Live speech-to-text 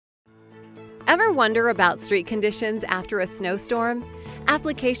Ever wonder about street conditions after a snowstorm?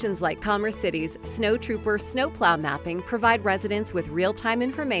 Applications like Commerce City's Snow Trooper snowplow mapping provide residents with real-time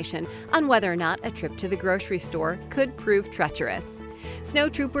information on whether or not a trip to the grocery store could prove treacherous. Snow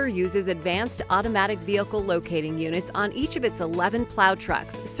Trooper uses advanced automatic vehicle locating units on each of its 11 plow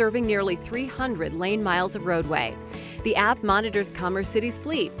trucks, serving nearly 300 lane miles of roadway. The app monitors Commerce City's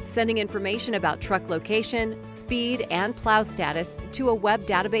fleet, sending information about truck location, speed, and plow status to a web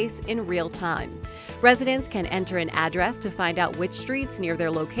database in real time. Residents can enter an address to find out which streets near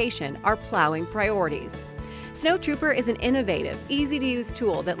their location are plowing priorities. Snow Trooper is an innovative, easy-to-use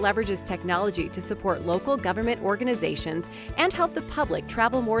tool that leverages technology to support local government organizations and help the public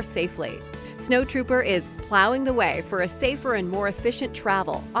travel more safely. Snow Trooper is plowing the way for a safer and more efficient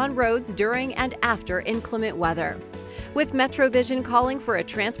travel on roads during and after inclement weather. With MetroVision calling for a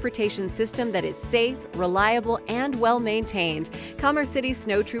transportation system that is safe, reliable, and well-maintained, Commerce City's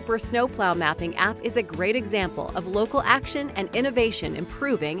Snow Trooper snowplow mapping app is a great example of local action and innovation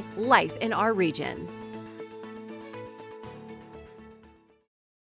improving life in our region.